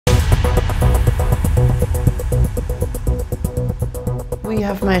We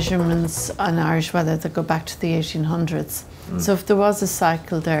have measurements on Irish weather that go back to the 1800s. So if there was a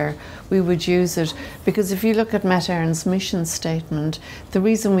cycle there, we would use it. Because if you look at Met Éireann's mission statement, the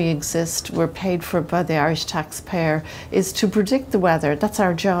reason we exist, we're paid for by the Irish taxpayer, is to predict the weather. That's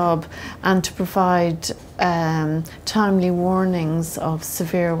our job, and to provide timely warnings of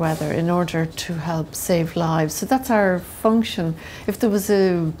severe weather in order to help save lives. So that's our function. If there was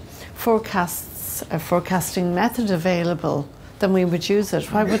a forecasting method available, then we would use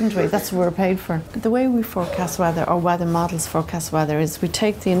it. Why wouldn't we? That's what we're paid for. The way we forecast weather, or weather models forecast weather, is we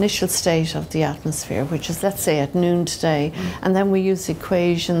take the initial state of the atmosphere, which is, let's say, at noon today, and then we use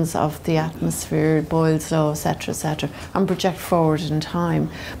equations of the atmosphere, Boyle's law, etc., and project forward in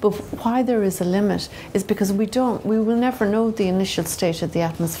time. But why there is a limit is because we will never know the initial state of the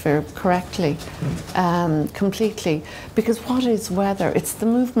atmosphere correctly, completely. Because what is weather? It's the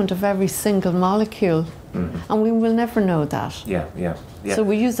movement of every single molecule. And we will never know that. Yeah. So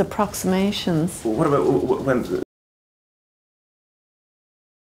we use approximations. What about when